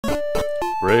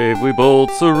Bravely bold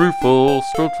Sir Rufus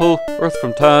strode forth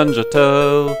from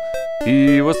Tangentel.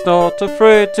 He was not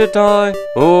afraid to die,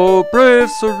 oh brave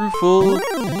Sir Rufus.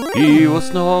 He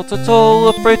was not at all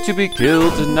afraid to be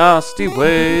killed in nasty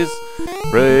ways.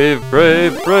 Brave,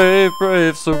 brave, brave,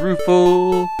 brave Sir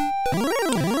Rufus.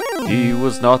 He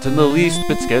was not in the least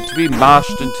bit scared to be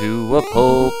mashed into a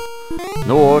pulp,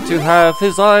 nor to have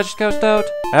his eyes gouged out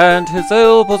and his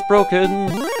elbows broken,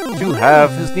 to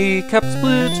have his kneecap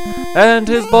split and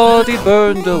his body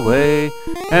burned away,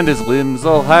 and his limbs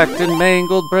all hacked and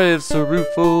mangled, brave Sir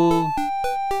Rufus.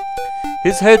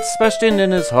 His head smashed in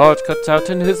and his heart cut out,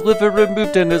 and his liver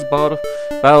removed and his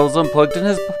bowels unplugged, and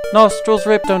his nostrils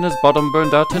raped and his bottom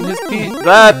burned out, and his feet—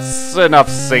 That's enough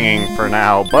singing for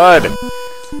now, bud.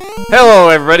 Hello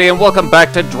everybody and welcome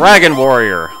back to Dragon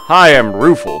Warrior. I am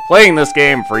Rufus, playing this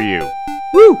game for you.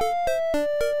 Woo!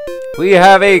 We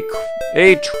have a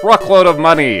truckload of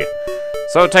money,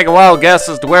 so take a wild guess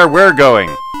as to where we're going.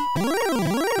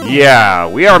 Yeah,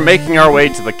 we are making our way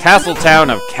to the castle town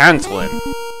of Cantlin,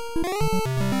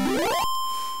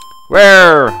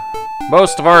 where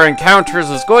most of our encounters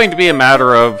is going to be a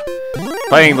matter of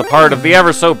playing the part of the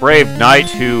ever-so-brave knight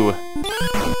who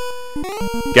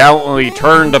gallantly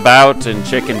turned about and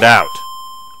chickened out.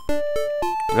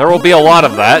 There will be a lot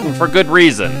of that, and for good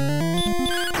reason,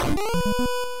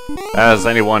 as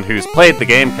anyone who's played the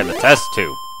game can attest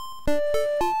to.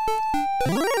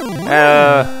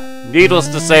 Needless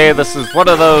to say, this is one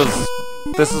of those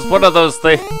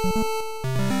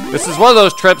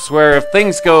trips where if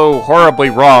things go horribly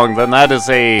wrong, then that is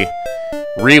a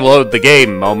reload the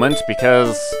game moment,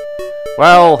 because,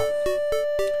 well,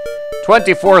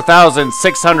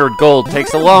 24,600 gold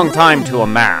takes a long time to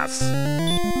amass.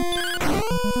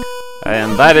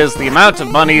 And that is the amount of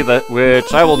money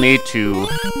which I will need to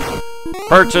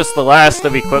purchase the last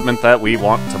of equipment that we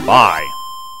want to buy.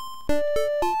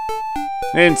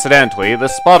 Incidentally,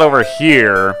 this spot over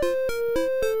here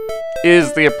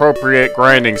is the appropriate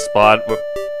grinding spot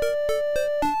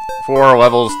for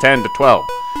levels 10 to 12.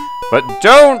 But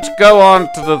don't go on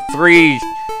to the 3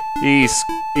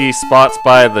 spots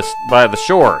by the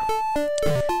shore.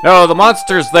 No, the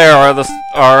monsters there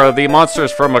are the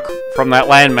monsters from that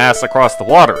landmass across the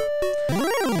water.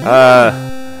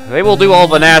 They will do all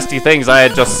the nasty things I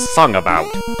had just sung about.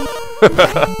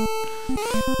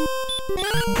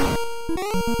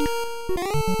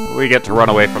 We get to run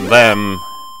away from them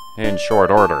in short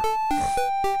order.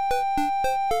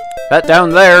 That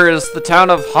down there is the town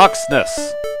of Hawksness.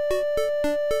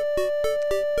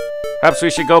 Perhaps we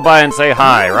should go by and say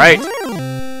hi, right?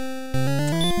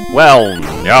 Well,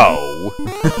 no.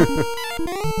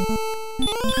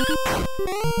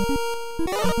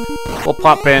 We'll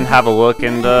pop in, have a look,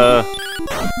 and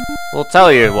we'll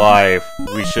tell you why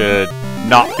we should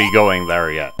not be going there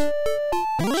yet.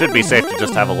 Should be safe to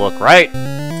just have a look, right?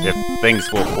 If things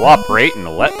will cooperate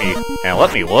and let me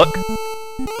look.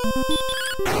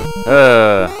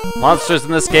 Monsters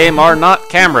in this game are not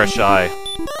camera shy.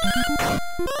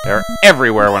 They're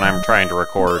everywhere when I'm trying to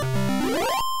record.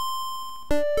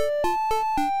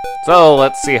 So,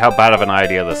 let's see how bad of an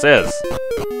idea this is.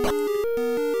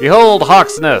 Behold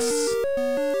Hawksness,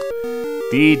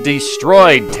 the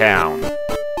destroyed town.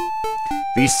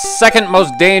 The second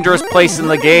most dangerous place in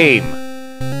the game.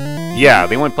 Yeah,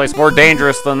 the only place more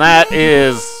dangerous than that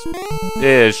is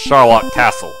Charlotte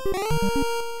Castle.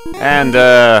 And,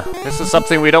 this is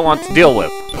something we don't want to deal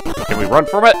with. Can we run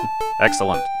from it?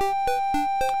 Excellent.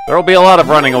 There will be a lot of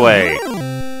running away.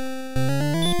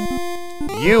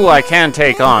 You I can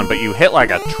take on, but you hit like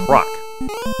a truck.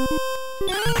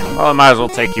 Well, I might as well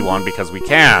take you on because we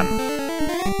can.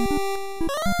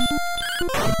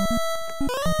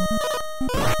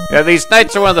 Yeah, these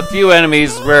knights are one of the few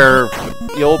enemies where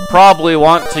you'll probably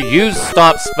want to use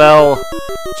Stop Spell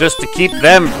just to keep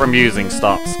them from using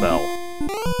Stop Spell.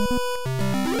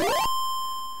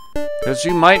 Because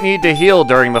you might need to heal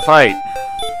during the fight.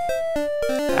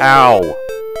 Ow.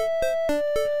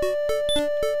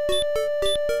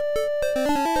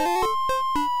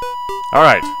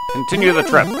 Alright, continue the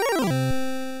trip.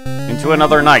 Into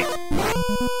another night.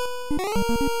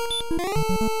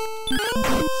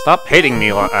 Stop hitting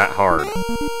me that hard.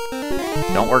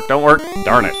 Don't work, don't work.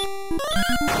 Darn it.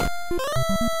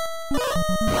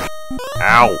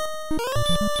 Ow.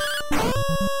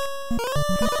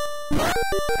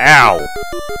 Ow.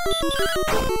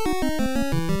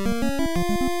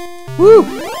 Woo!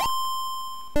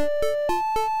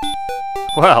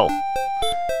 Well,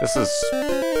 this is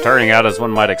turning out as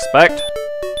one might expect.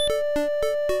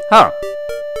 Huh.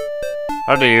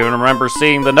 I don't even remember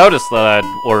seeing the notice that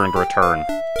I'd learned return.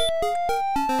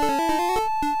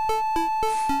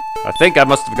 I think I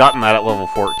must have gotten that at level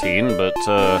 14, but,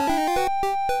 I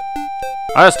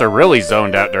must have really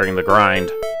zoned out during the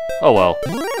grind. Oh well.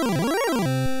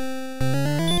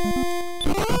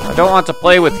 I don't want to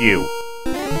play with you.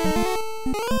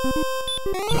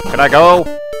 Can I go?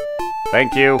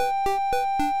 Thank you.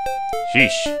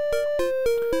 Sheesh.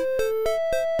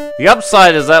 The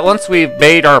upside is that once we've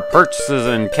made our purchases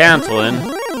in Cantlin...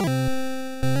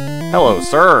 Hello,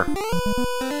 sir.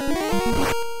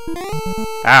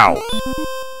 Ow.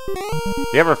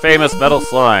 The ever-famous metal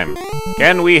slime.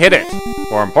 Can we hit it?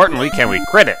 More importantly, can we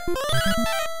crit it?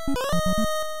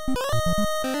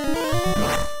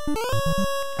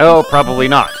 Oh, probably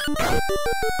not.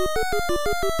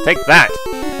 Take that!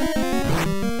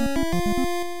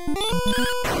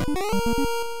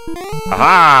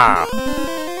 Aha!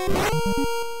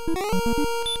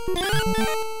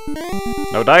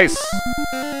 No dice.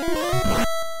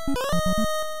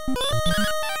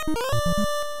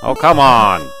 Oh, come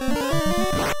on.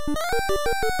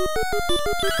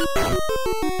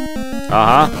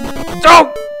 Uh-huh.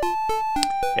 Oh!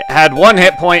 It had 1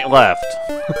 hit point left.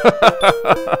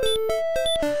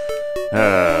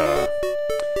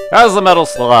 How's the metal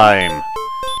slime?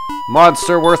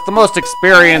 Monster worth the most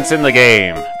experience in the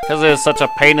game, because it is such a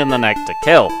pain in the neck to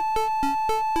kill.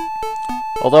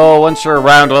 Although, once you're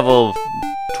around level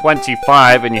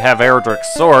 25 and you have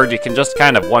Erdrick's sword, you can just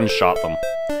kind of one-shot them.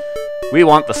 We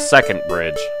want the second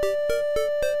bridge.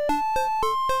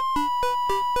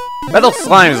 Metal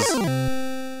slimes...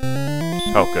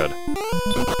 Oh, good.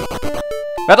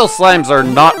 Metal slimes are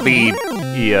not the...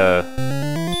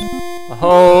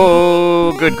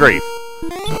 Oh, good grief.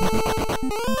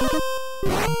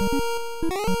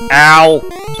 Ow!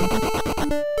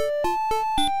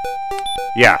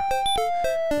 Yeah.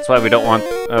 That's why we don't want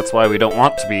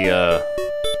to be,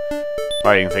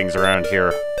 fighting things around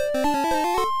here.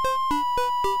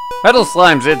 Metal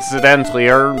slimes, incidentally,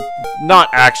 are not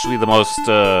actually the most,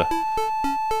 the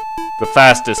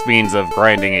fastest means of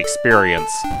grinding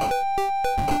experience.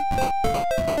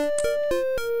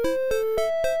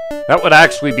 That would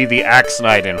actually be the Axe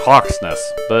Knight in Hawksness,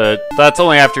 but that's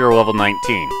only after you're level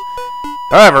 19.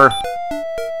 However,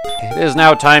 it is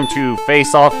now time to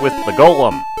face off with the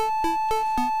Golem.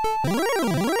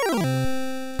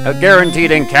 A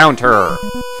guaranteed encounter,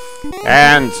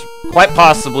 and quite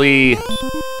possibly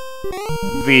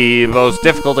the most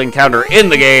difficult encounter in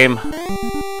the game,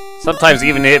 sometimes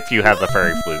even if you have the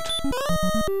Fairy Flute.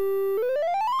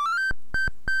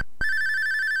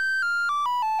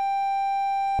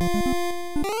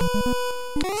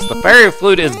 So the Fairy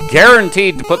Flute is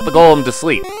guaranteed to put the Golem to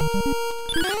sleep.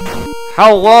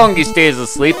 How long he stays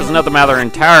asleep is another matter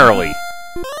entirely.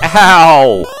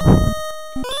 Ow!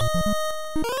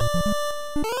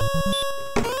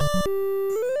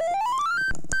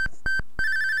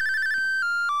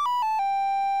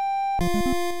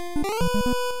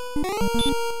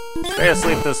 Stay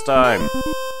asleep this time.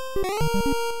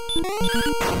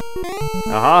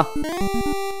 Uh-huh.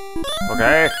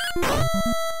 Okay.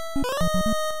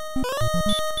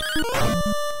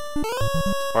 So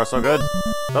far so good.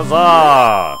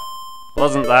 Huzzah!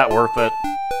 Wasn't that worth it?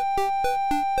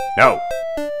 No.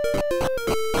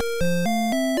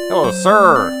 Hello,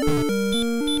 sir!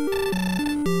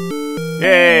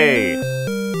 Yay!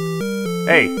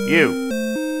 Hey, you!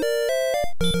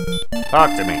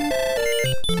 Talk to me.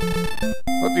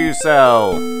 What do you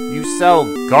sell? You sell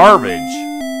garbage!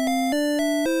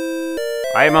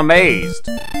 I am amazed.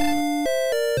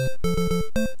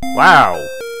 Wow!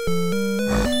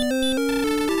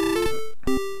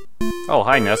 Oh,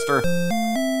 hi, Nestor.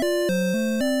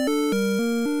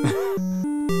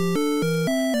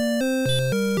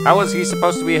 How was he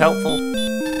supposed to be helpful?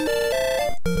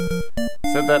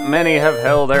 Said that many have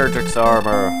held Erdrick's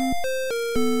armor.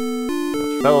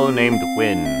 A fellow named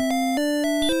Wynn.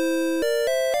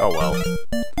 Oh well.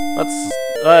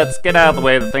 Let's get out of the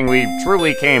way of the thing we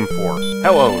truly came for.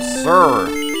 Hello, sir!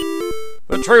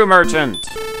 The true merchant!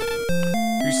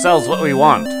 Who sells what we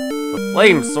want. The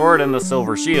flame sword and the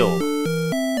silver shield.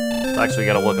 Let's actually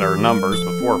gotta look at our numbers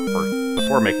before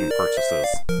making purchases.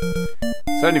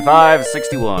 75,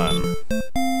 61.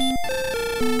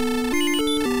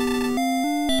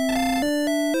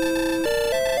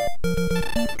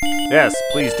 Yes,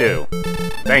 please do.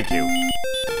 Thank you.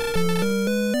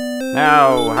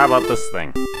 Now, how about this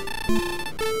thing?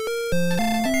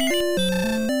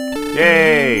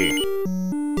 Yay!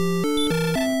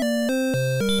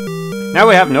 Now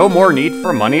we have no more need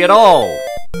for money at all!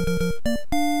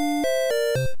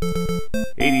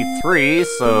 83,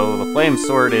 so the flame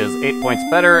sword is 8 points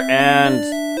better, and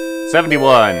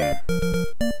 71. I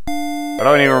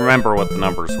don't even remember what the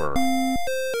numbers were.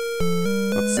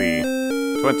 let's see.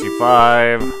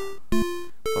 25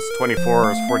 plus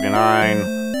 24 is 49.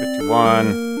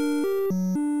 51.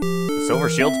 The silver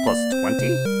shields plus 20?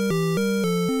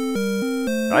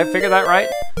 Did I figure that right?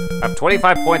 I have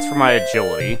 25 points for my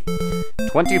agility.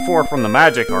 24 from the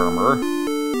magic armor.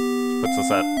 Which puts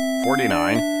us at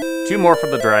 49. 2 more for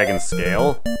the dragon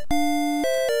scale.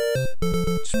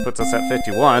 Which puts us at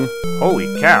 51.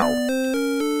 Holy cow.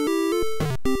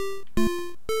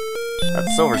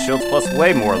 That's silver shields plus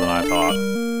way more than I thought.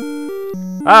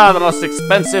 Ah, the most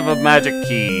expensive of magic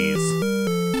keys.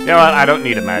 You know what? I don't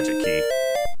need a magic key.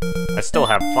 I still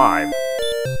have 5.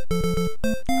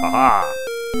 Haha.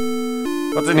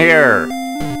 What's in here?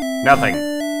 Nothing.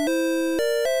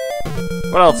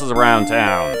 What else is around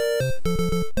town?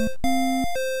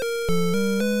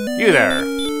 You there.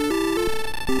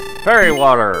 Fairy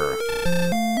water.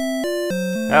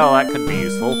 Hell, that could be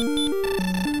useful.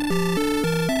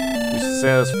 Used to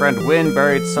say his friend Wynn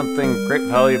buried something great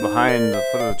value behind the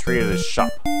foot of the tree at his shop.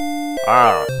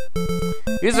 Ah.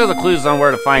 These are the clues on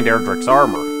where to find Erdrick's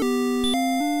armor.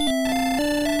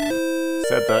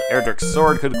 Said that Erdrick's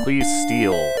sword could cleave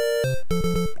steel.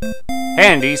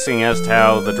 Handy, seeing as to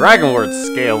how the Dragon Lord's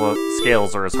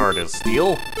scales are as hard as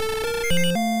steel.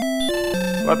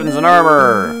 Weapons and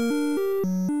armor.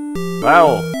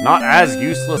 Well, not as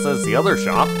useless as the other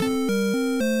shop.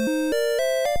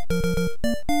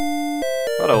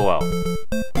 But oh well.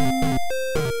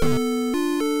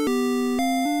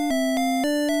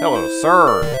 Hello,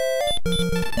 sir.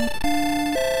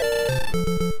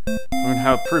 Learn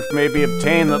how proof may be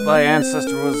obtained that thy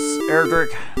ancestor was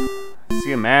Erdrick.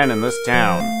 See a man in this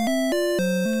town.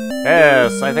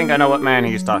 Yes, I think I know what man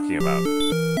he's talking about.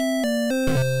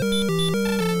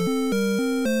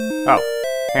 Oh,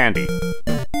 handy.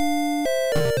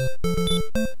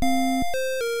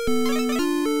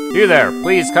 You there,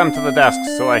 please come to the desk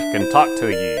so I can talk to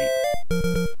ye.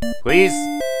 Please?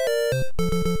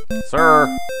 Sir?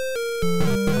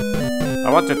 I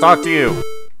want to talk to you.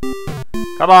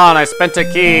 Come on, I spent a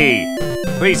key.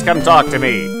 Please come talk to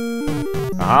me.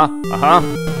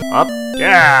 Up,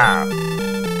 yeah!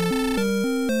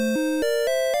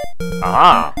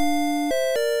 Aha!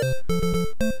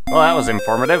 Well, that was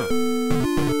informative.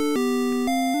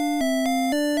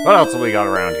 What else have we got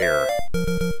around here?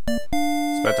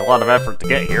 Spent a lot of effort to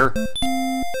get here.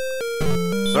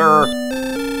 Sir?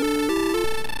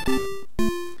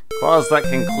 Claws that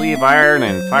can cleave iron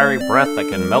and fiery breath that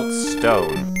can melt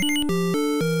stone.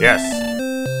 Yes.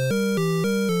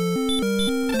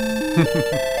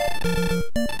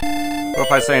 What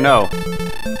if I say no?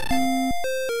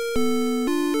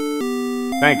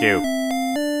 Thank you.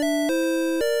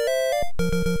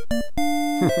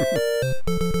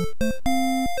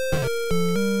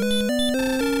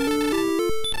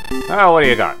 Oh, what do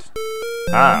you got?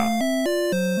 Ah.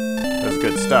 That's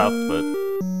good stuff, but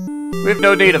we've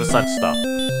no need of such stuff.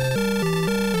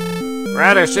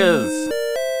 Radishes!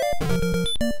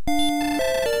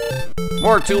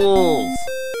 More tools!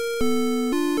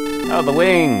 Oh, the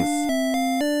wings!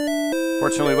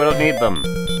 Fortunately, we don't need them.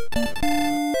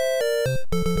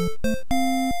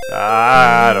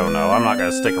 I don't know. I'm not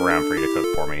gonna stick around for you to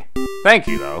cook for me. Thank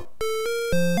you, though.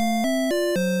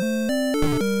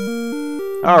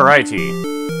 Alrighty.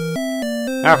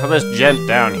 Now for this gent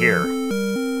down here.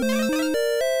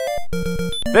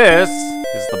 This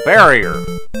is the barrier.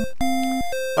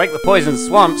 Like the poison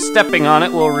swamp, stepping on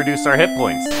it will reduce our hit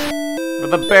points. But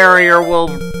the barrier will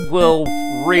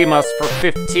ream us for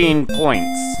 15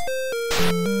 points.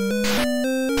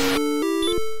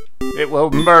 It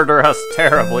will murder us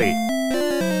terribly.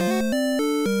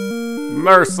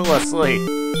 Mercilessly.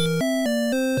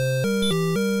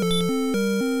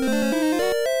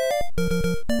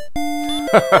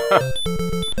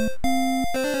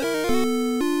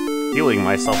 Healing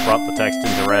myself brought the text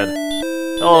into red.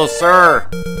 Hello, sir.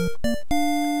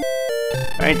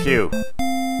 Thank you.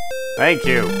 Thank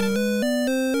you.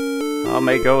 I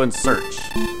may go and search.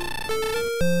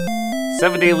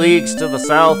 70 leagues to the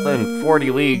south and 40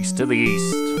 leagues to the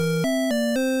east.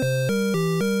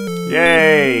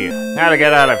 Yay! Now to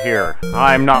get out of here.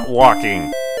 I'm not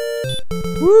walking.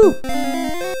 Woo!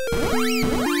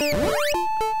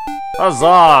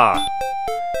 Huzzah!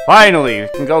 Finally, we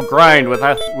can go grind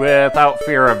without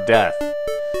fear of death.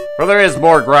 For there is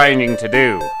more grinding to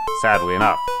do, sadly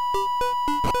enough.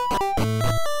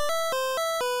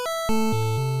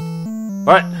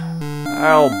 But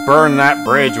I'll burn that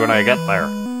bridge when I get there.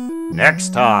 Next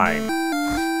time.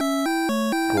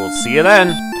 We'll see you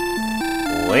then.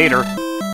 Later.